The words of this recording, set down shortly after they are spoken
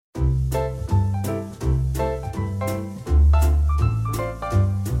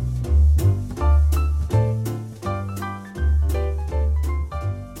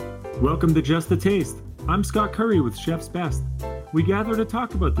Welcome to Just a Taste. I'm Scott Curry with Chef's Best. We gather to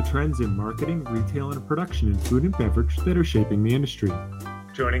talk about the trends in marketing, retail, and production in food and beverage that are shaping the industry.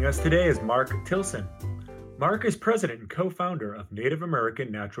 Joining us today is Mark Tilson. Mark is president and co-founder of Native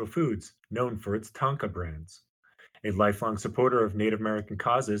American Natural Foods, known for its Tonka brands. A lifelong supporter of Native American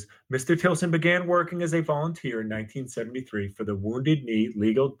causes, Mr. Tilson began working as a volunteer in 1973 for the Wounded Knee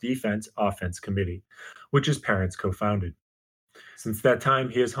Legal Defense Offense Committee, which his parents co-founded. Since that time,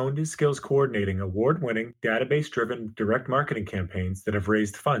 he has honed his skills coordinating award-winning, database-driven direct marketing campaigns that have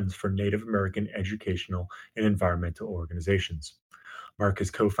raised funds for Native American educational and environmental organizations. Mark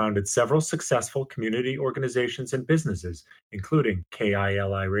has co-founded several successful community organizations and businesses, including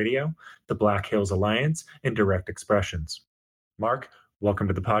KILI Radio, the Black Hills Alliance, and Direct Expressions. Mark, welcome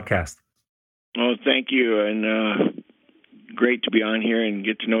to the podcast. Well, thank you, and great to be on here and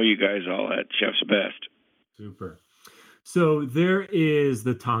get to know you guys all at Chef's Best. Super. So there is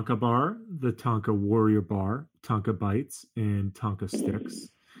the Tonka Bar, the Tonka Warrior Bar, Tonka Bites, and Tonka Sticks.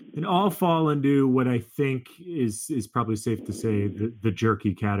 And all fall into what I think is probably safe to say the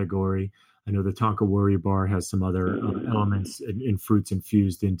jerky category. I know the Tonka Warrior Bar has some other elements and fruits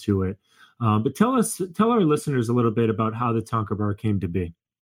infused into it. But tell our listeners a little bit about how the Tonka Bar came to be.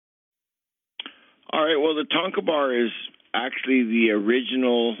 All right. Well, the Tonka Bar is actually the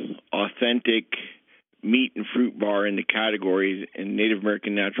original, authentic meat and fruit bar in the category. And Native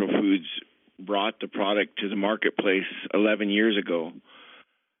American Natural Foods brought the product to the marketplace 11 years ago.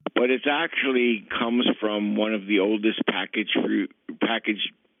 But it actually comes from one of the oldest packaged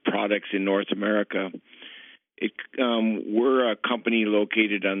products in North America. We're a company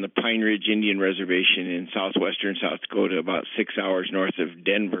located on the Pine Ridge Indian Reservation in southwestern South Dakota, about 6 hours north of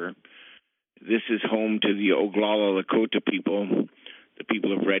Denver. This is home to the Oglala Lakota people, the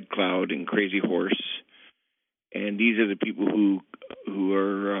people of Red Cloud and Crazy Horse. And these are the people who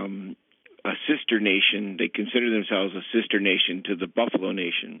are a sister nation. They consider themselves a sister nation to the Buffalo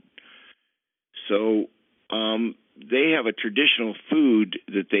Nation. So they have a traditional food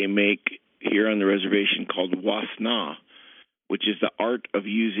that they make here on the reservation called wasna, which is the art of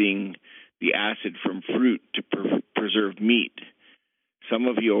using the acid from fruit to preserve meat. Some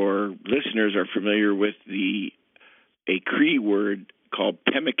of your listeners are familiar with a Cree word called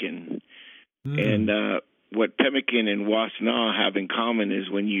pemmican. And what pemmican and wasna have in common is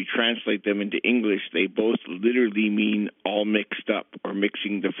when you translate them into English, they both literally mean all mixed up or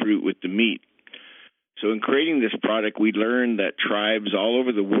mixing the fruit with the meat. So in creating this product, we learned that tribes all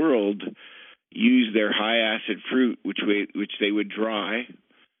over the world use their high-acid fruit, which they would dry,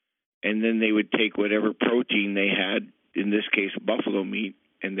 and then they would take whatever protein they had, in this case buffalo meat,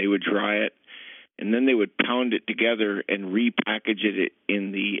 and they would dry it, and then they would pound it together and repackage it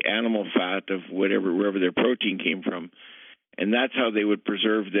in the animal fat of wherever their protein came from. And that's how they would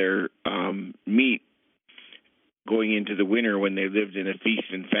preserve their meat going into the winter when they lived in a feast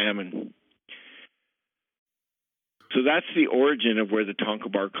and famine. So that's the origin of where the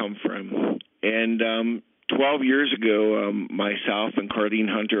Tonka Bar come from. And 12 years ago, myself and Carlene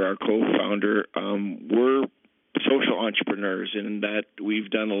Hunter, our co-founder, were social entrepreneurs, in that we've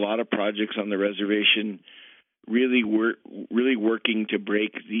done a lot of projects on the reservation, really working to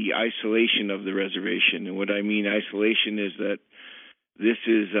break the isolation of the reservation. And what I mean isolation is that this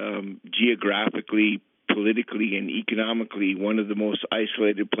is geographically, politically, and economically one of the most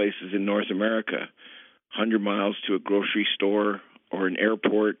isolated places in North America. 100 miles to a grocery store or an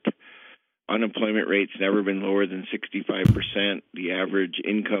airport. Unemployment rate's never been lower than 65%. The average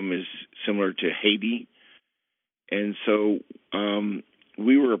income is similar to Haiti. And so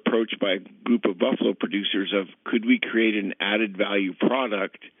we were approached by a group of buffalo producers of, could we create an added value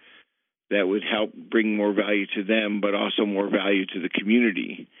product that would help bring more value to them, but also more value to the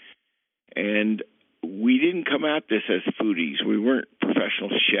community? And we didn't come at this as foodies. We weren't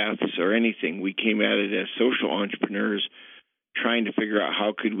professional chefs or anything. We came at it as social entrepreneurs trying to figure out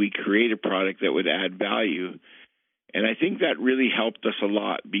how could we create a product that would add value. And I think that really helped us a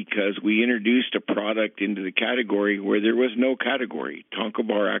lot, because we introduced a product into the category where there was no category. Tonka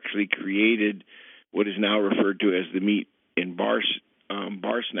Bar actually created what is now referred to as the meat and bar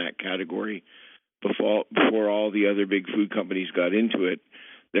snack category before all the other big food companies got into it.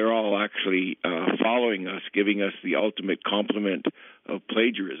 They're all actually following us, giving us the ultimate compliment of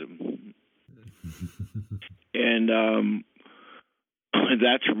plagiarism. And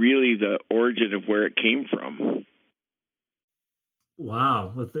that's really the origin of where it came from.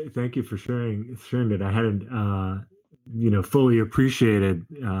 Wow. Well, thank you for sharing it. I hadn't, fully appreciated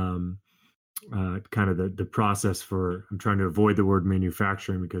kind of the process for, I'm trying to avoid the word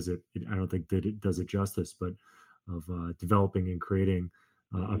manufacturing because I don't think that it does it justice, but of developing and creating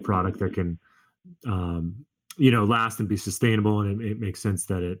a product that can last and be sustainable, and it makes sense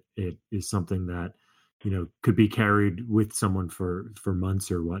that it is something that could be carried with someone for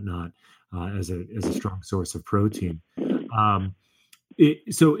months or whatnot, as a strong source of protein.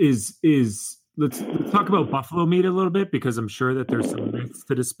 Let's talk about buffalo meat a little bit, because I'm sure that there's some myths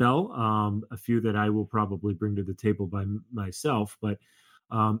to dispel, a few that I will probably bring to the table by myself. But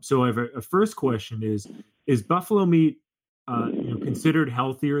so I have a first question: is buffalo meat considered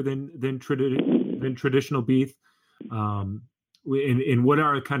healthier than traditional beef? And what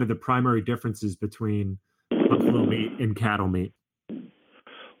are kind of the primary differences between buffalo meat and cattle meat?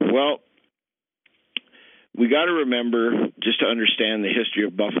 Well, we got to remember, just to understand the history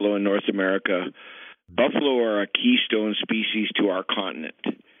of buffalo in North America, buffalo are a keystone species to our continent.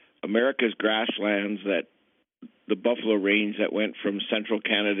 America's grasslands, that the buffalo range that went from central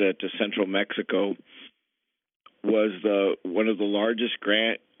Canada to central Mexico, was one of the largest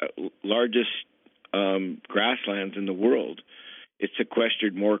grasslands in the world. It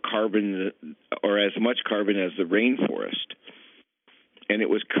sequestered more carbon, or as much carbon, as the rainforest. And it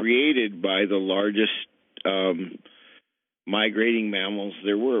was created by the largest migrating mammals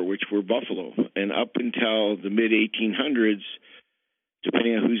there were, which were buffalo. And up until the mid-1800s,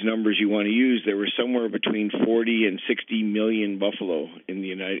 depending on whose numbers you want to use, there were somewhere between 40 and 60 million buffalo in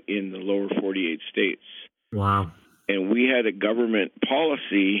the lower 48 states. Wow. And we had a government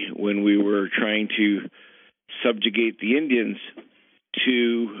policy when we were trying to subjugate the Indians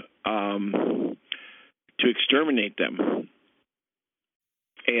to exterminate them.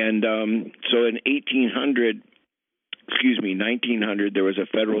 And so in 1900, there was a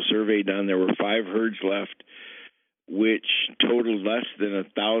federal survey done. There were 5 herds left, which totaled less than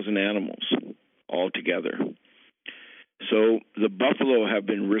 1,000 animals altogether. So the buffalo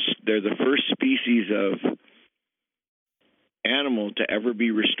they're the first species of animal to ever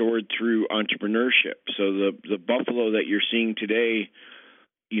be restored through entrepreneurship. So the buffalo that you're seeing today,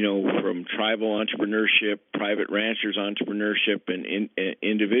 from tribal entrepreneurship, private ranchers entrepreneurship, and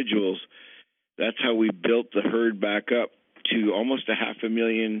individuals, that's how we built the herd back up to almost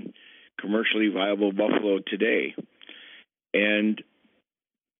 500,000 commercially viable buffalo today. And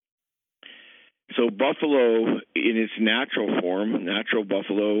so buffalo, in its natural form, natural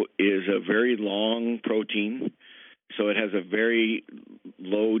buffalo is a very long protein. So it has a very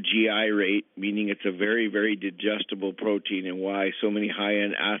low GI rate, meaning it's a very, very digestible protein, and why so many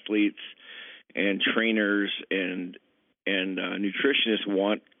high-end athletes and trainers and nutritionists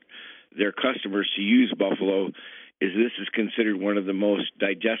want their customers to use buffalo is this is considered one of the most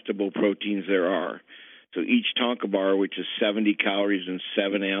digestible proteins there are. So each Tonka bar, which is 70 calories and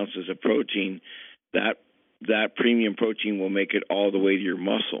 7 ounces of protein, that premium protein will make it all the way to your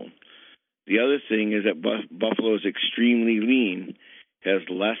muscle. The other thing is that buffalo is extremely lean, has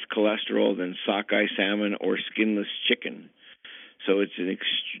less cholesterol than sockeye salmon or skinless chicken. So it's an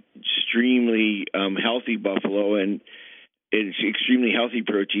extremely healthy buffalo, and it's extremely healthy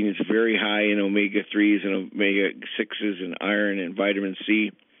protein. It's very high in omega-3s and omega-6s and iron and vitamin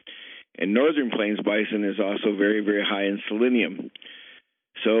C. And Northern Plains bison is also very, very high in selenium.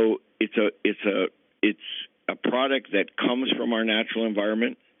 So it's a product that comes from our natural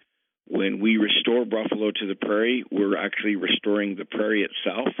environment. When we restore buffalo to the prairie, we're actually restoring the prairie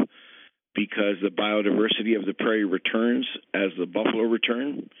itself, because the biodiversity of the prairie returns as the buffalo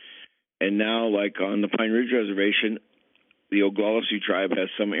return. And now, like on the Pine Ridge Reservation, the Oglala Sioux tribe has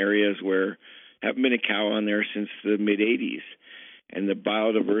some areas where haven't been a cow on there since the mid-'80s. And the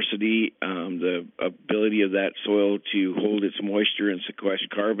biodiversity, the ability of that soil to hold its moisture and sequester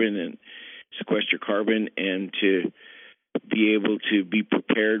carbon and to be able to be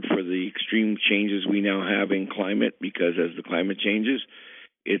prepared for the extreme changes we now have in climate, because as the climate changes,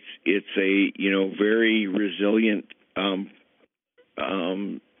 it's a very resilient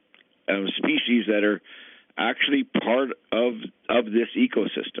species that are actually part of this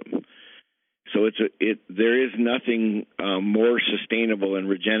ecosystem. So there is nothing more sustainable and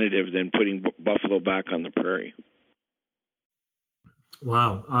regenerative than putting buffalo back on the prairie.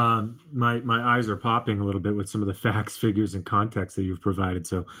 Wow. My eyes are popping a little bit with some of the facts, figures, and context that you've provided.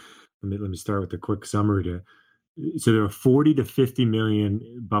 So let me start with a quick summary. So there were 40 to 50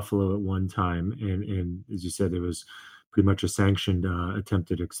 million buffalo at one time. And as you said, there was pretty much a sanctioned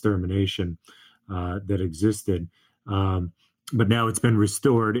attempted extermination that existed. But now it's been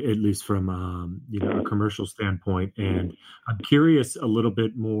restored, at least from a commercial standpoint. And I'm curious a little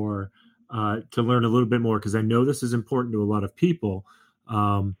bit more to learn a little bit more, because I know this is important to a lot of people.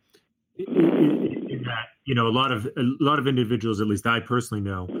 In that a lot of individuals, at least I personally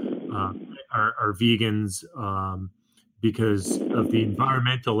know, are vegans, because of the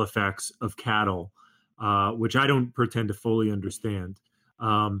environmental effects of cattle, which I don't pretend to fully understand.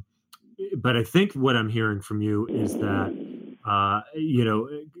 But I think what I'm hearing from you is that,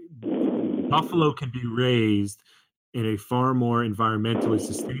 buffalo can be raised in a far more environmentally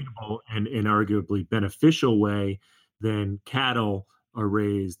sustainable and arguably beneficial way than cattle are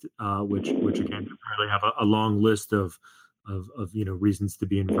raised, which again really have a long list of reasons to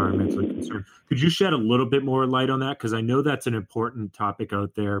be environmentally concerned. Could you shed a little bit more light on that? Because I know that's an important topic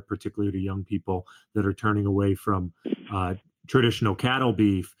out there, particularly to young people that are turning away from traditional cattle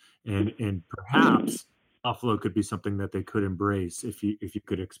beef, and perhaps buffalo could be something that they could embrace. If you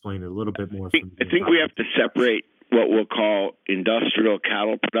could explain it a little bit more. I think we have to separate what we'll call industrial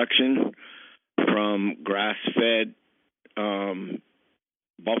cattle production from grass-fed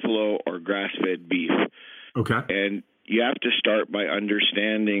buffalo or grass-fed beef. Okay. And you have to start by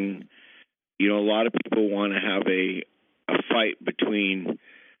understanding, a lot of people want to have a fight between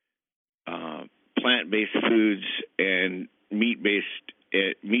plant-based foods and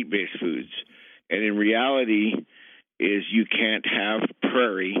meat-based foods. And in reality is you can't have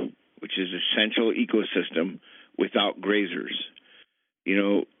prairie, which is essential ecosystem, without grazers.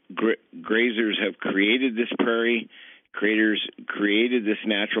 Grazers have created this prairie. Creators created this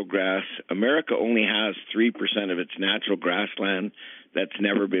natural grass. America only has 3% of its natural grassland that's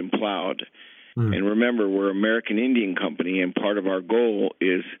never been plowed. And remember, we're American Indian Company, and part of our goal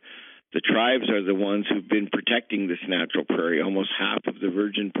is the tribes are the ones who've been protecting this natural prairie. Almost half of the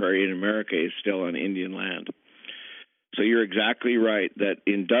virgin prairie in America is still on Indian land. So you're exactly right that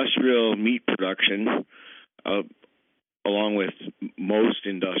industrial meat production, along with most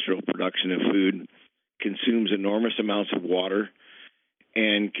industrial production of food, consumes enormous amounts of water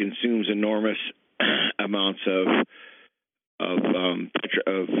and consumes enormous amounts of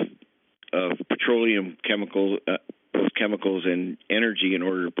petroleum chemicals, both chemicals and energy, in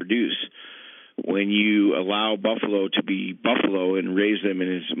order to produce. When you allow buffalo to be buffalo and raise them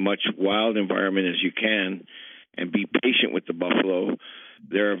in as much wild environment as you can, and be patient with the buffalo,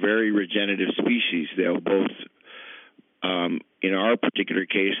 they're a very regenerative species. They'll both in our particular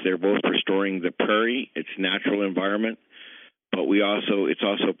case, they're both restoring the prairie, its natural environment, but it's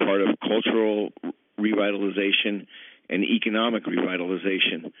also part of cultural revitalization and economic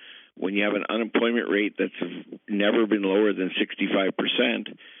revitalization. When you have an unemployment rate that's never been lower than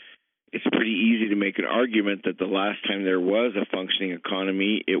 65%, it's pretty easy to make an argument that the last time there was a functioning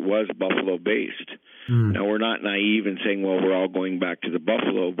economy, it was buffalo-based. Now, we're not naive in saying, well, we're all going back to the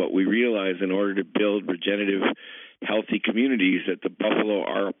buffalo, but we realize in order to build regenerative, healthy communities, that the buffalo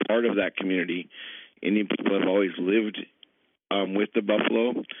are a part of that community. Indian people have always lived with the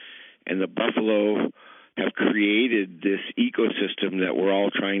buffalo, and the buffalo have created this ecosystem that we're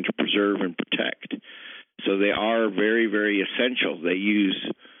all trying to preserve and protect. So they are very, very essential. They use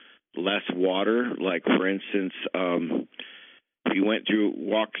less water. Like, for instance,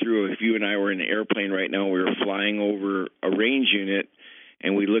 if you and I were in an airplane right now, we were flying over a range unit,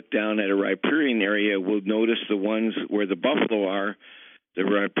 and we look down at a riparian area, we'll notice the ones where the buffalo are. The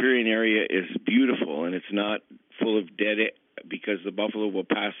riparian area is beautiful, and it's not full of dead, because the buffalo will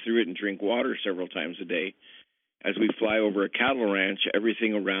pass through it and drink water several times a day. As we fly over a cattle ranch,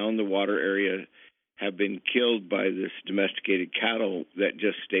 everything around the water area have been killed by this domesticated cattle that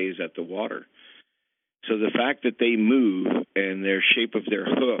just stays at the water. So the fact that they move and their shape of their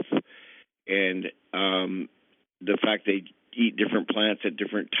hoof, and the fact they eat different plants at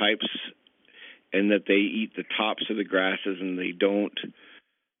different types, and that they eat the tops of the grasses and they don't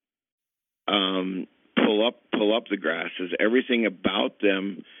pull up the grasses, everything about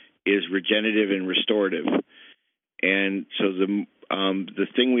them is regenerative and restorative. And so the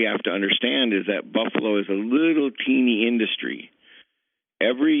thing we have to understand is that buffalo is a little teeny industry.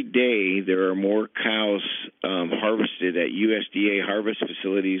 Every day there are more cows harvested at USDA harvest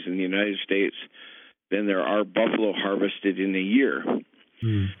facilities in the United States than there are buffalo harvested in a year.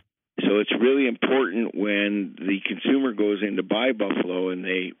 So it's really important when the consumer goes in to buy buffalo and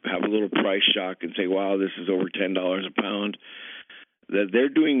they have a little price shock and say, wow, this is over $10 a pound, that they're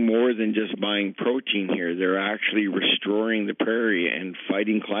doing more than just buying protein here. They're actually restoring the prairie and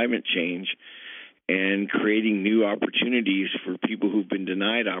fighting climate change and creating new opportunities for people who've been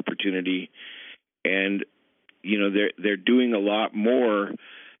denied opportunity. And, they're doing a lot more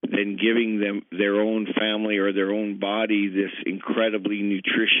than giving them their own family or their own body this incredibly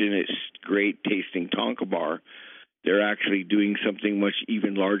nutritious, great tasting Tonka bar. They're actually doing something much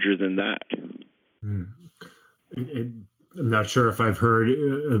even larger than that. I'm not sure if I've heard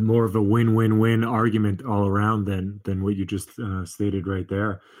more of a win-win-win argument all around than what you just stated right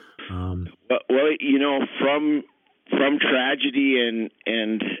there. Well, from tragedy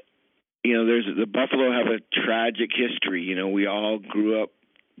and there's the buffalo have a tragic history. We all grew up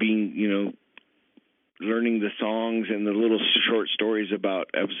being learning the songs and the little short stories about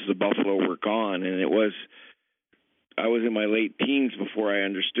as the buffalo were gone, and I was in my late teens before I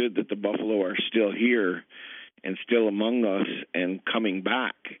understood that the buffalo are still here and still among us and coming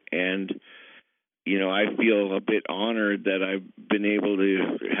back. And I feel a bit honored that I've been able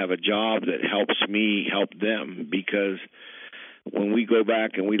to have a job that helps me help them, because when we go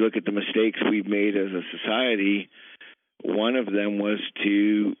back and we look at the mistakes we've made as a society, one of them was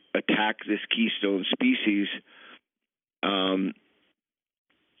to attack this keystone species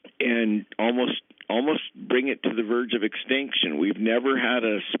and almost bring it to the verge of extinction. We've never had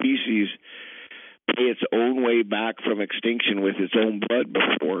a species pay its own way back from extinction with its own blood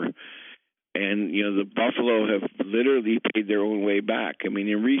before. And, the buffalo have literally paid their own way back. I mean,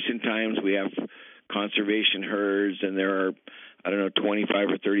 in recent times, we have conservation herds, and there are, 25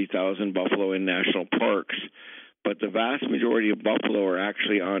 or 30,000 buffalo in national parks. But the vast majority of buffalo are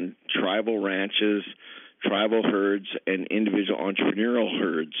actually on tribal ranches, tribal herds, and individual entrepreneurial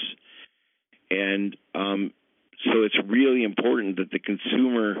herds. And so it's really important that the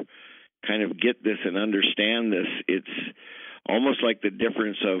consumer kind of get this and understand this. It's almost like the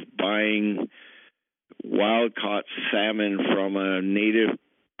difference of buying wild-caught salmon from a native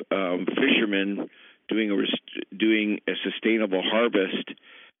fisherman doing a sustainable harvest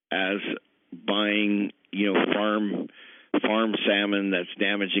as buying farm salmon that's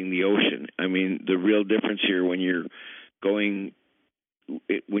damaging the ocean. I mean, the real difference here when you're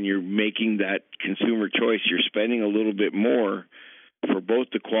making that consumer choice, you're spending a little bit more for both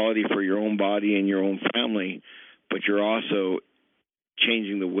the quality for your own body and your own family, but you're also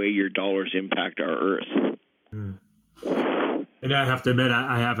changing the way your dollars impact our earth. And I have to admit,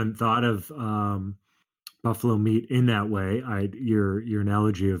 I haven't thought of buffalo meat in that way. Your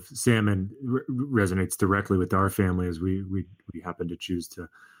analogy of salmon resonates directly with our family, as we happen to choose to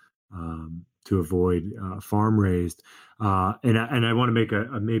avoid farm raised. And I want to make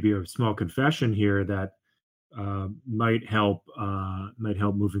maybe a small confession here that might help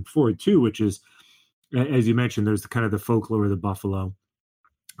moving forward too, which is, as you mentioned, there's kind of the folklore of the buffalo.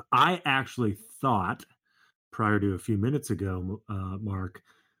 I actually thought prior to a few minutes ago, Mark,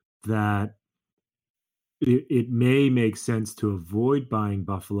 that it may make sense to avoid buying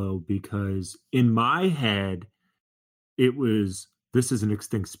buffalo, because in my head, this is an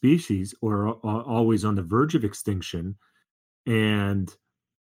extinct species or always on the verge of extinction, and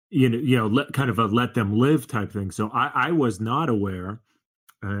let them live type thing. So I was not aware,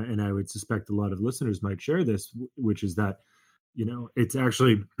 and I would suspect a lot of listeners might share this, which is that it's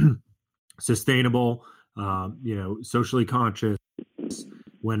actually sustainable, socially conscious,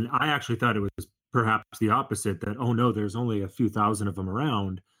 when I actually thought it was perhaps the opposite, that, oh no, there's only a few thousand of them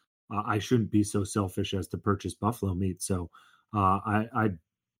around. I shouldn't be so selfish as to purchase buffalo meat. So I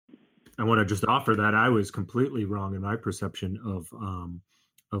want to just offer that I was completely wrong in my perception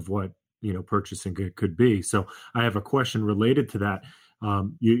of what purchasing could be. So I have a question related to that.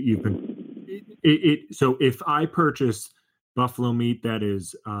 You've been so if I purchase buffalo meat that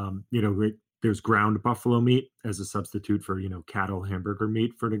is there's ground buffalo meat as a substitute for cattle hamburger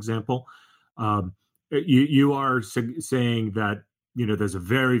meat, for an example. You are saying that there's a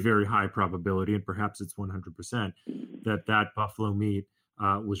very, very high probability, and perhaps it's 100%, that buffalo meat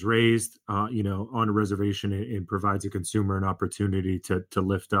was raised on a reservation and provides a consumer an opportunity to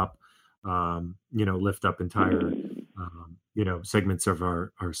lift up entire segments of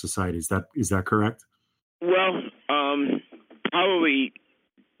our society. Is that correct? Well, probably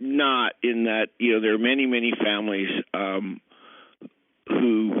not, in that there are many families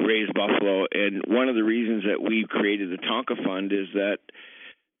who raise buffalo, and one of the reasons that we created the Tonka Fund is that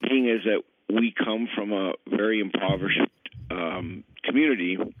we come from a very impoverished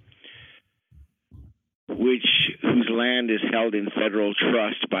community, whose land is held in federal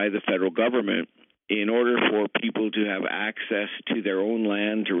trust by the federal government. In order for people to have access to their own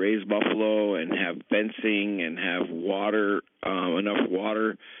land to raise buffalo and have fencing and have water, enough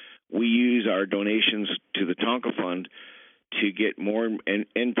water, we use our donations to the Tonka Fund to get more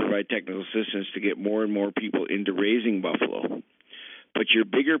and provide technical assistance to get more and more people into raising buffalo. But your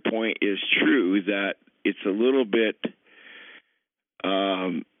bigger point is true, that it's a little bit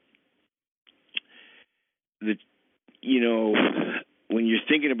when you're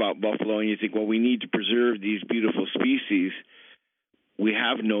thinking about buffalo and you think, well, we need to preserve these beautiful species,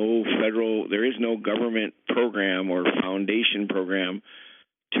 there is no government program or foundation program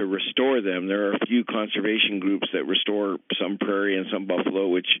to restore them. There are a few conservation groups that restore some prairie and some buffalo,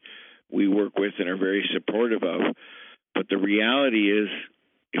 which we work with and are very supportive of. But the reality is,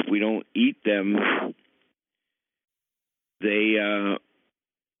 if we don't eat them,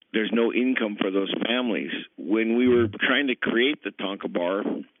 there's no income for those families. When we were trying to create the Tonka Bar,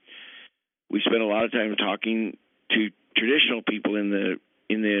 we spent a lot of time talking to traditional people in the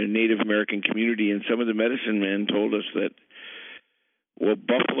Native American community, and some of the medicine men told us that, well,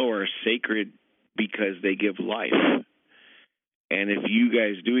 buffalo are sacred because they give life. And if you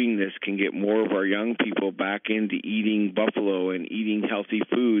guys doing this can get more of our young people back into eating buffalo and eating healthy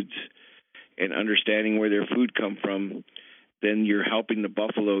foods and understanding where their food come from, then you're helping the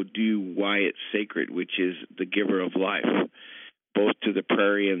buffalo do why it's sacred, which is the giver of life, both to the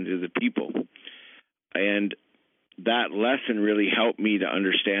prairie and to the people. And that lesson really helped me to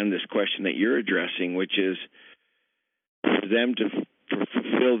understand this question that you're addressing, which is for them to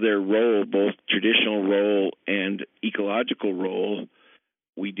fulfill their role, both traditional role and ecological role,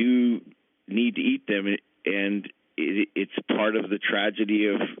 we do need to eat them. And it's part of the tragedy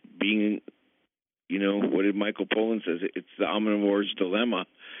of being, what did Michael Pollan says? It's the omnivore's dilemma,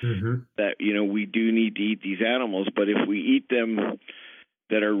 that, we do need to eat these animals. But if we eat them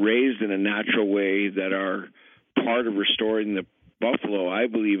that are raised in a natural way, that are part of restoring the buffalo, I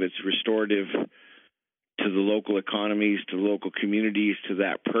believe it's restorative to the local economies, to the local communities, to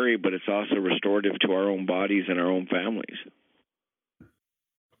that prairie, but it's also restorative to our own bodies and our own families.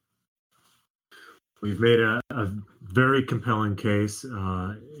 We've made a very compelling case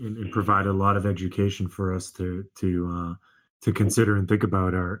and provided a lot of education for us to consider and think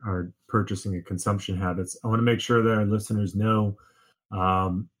about our purchasing and consumption habits. I want to make sure that our listeners know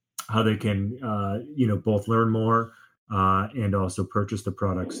how they can, both learn more and also purchase the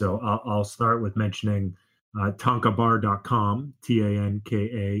product. So I'll start with mentioning tonkabar.com,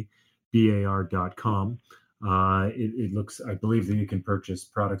 TANKABAR.com. It looks, I believe that you can purchase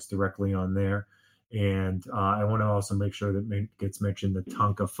products directly on there. And I want to also make sure that gets mentioned the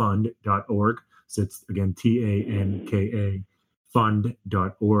tonkafund.org. So it's, again, TANKA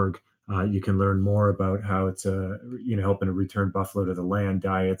fund.org. You can learn more about how it's helping to return buffalo to the land,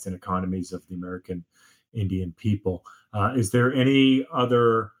 diets, and economies of the American Indian people. Is there any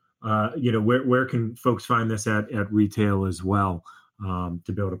other, where can folks find this at retail as well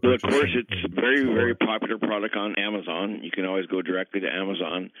to be able to purchase? Well, of course, it's a very, very popular product on Amazon. You can always go directly to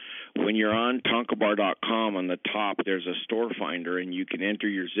Amazon. When you're on tonkabar.com, on the top, there's a store finder, and you can enter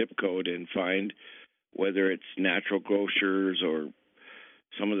your zip code and find whether it's Natural Grocers or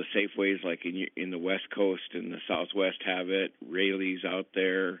some of the Safeways, like in the West Coast and the Southwest have it. Rayleigh's out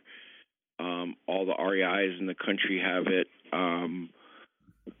there. All the REIs in the country have it. Of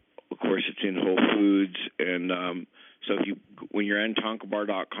course, it's in Whole Foods. And so when you're on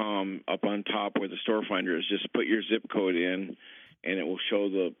tonkabar.com, up on top where the store finder is, just put your zip code in, and it will show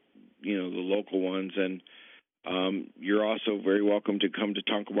the local ones. And you're also very welcome to come to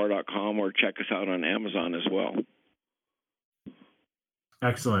tonkabar.com or check us out on Amazon as well.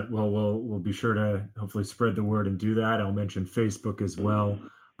 Excellent. Well, we'll be sure to hopefully spread the word and do that. I'll mention Facebook as well.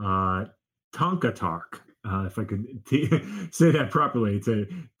 Tonka Talk, if I could say that properly. It's a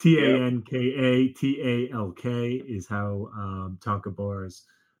TANKATALK is how Tonka Bar's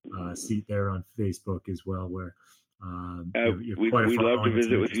seat there on Facebook as well, where we'd love to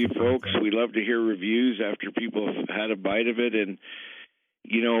visit with you folks. We love to hear reviews after people have had a bite of it. And,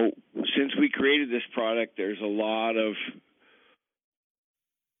 since we created this product, there's a lot of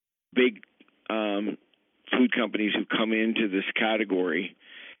big food companies who come into this category.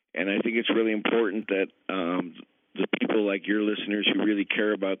 And I think it's really important that the people like your listeners who really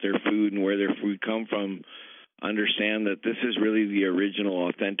care about their food and where their food come from understand that this is really the original,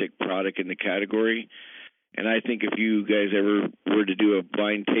 authentic product in the category. And I think if you guys ever were to do a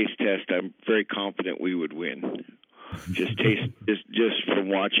blind taste test, I'm very confident we would win. Just from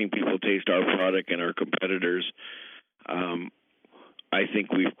watching people taste our product and our competitors, I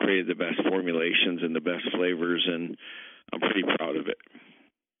think we've created the best formulations and the best flavors, and I'm pretty proud of it.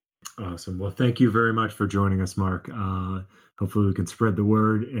 Awesome. Well, thank you very much for joining us, Mark. Hopefully we can spread the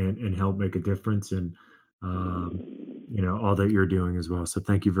word and help make a difference in, all that you're doing as well. So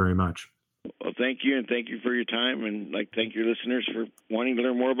thank you very much. Well, thank you, and thank you for your time, and thank your listeners for wanting to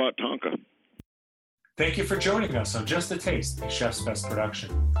learn more about Tonka. Thank you for joining us on Just a Taste, a Chef's Best production.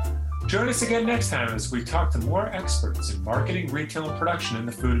 Join us again next time as we talk to more experts in marketing, retail, and production in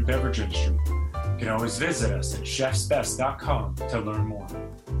the food and beverage industry. You can always visit us at chefsbest.com to learn more.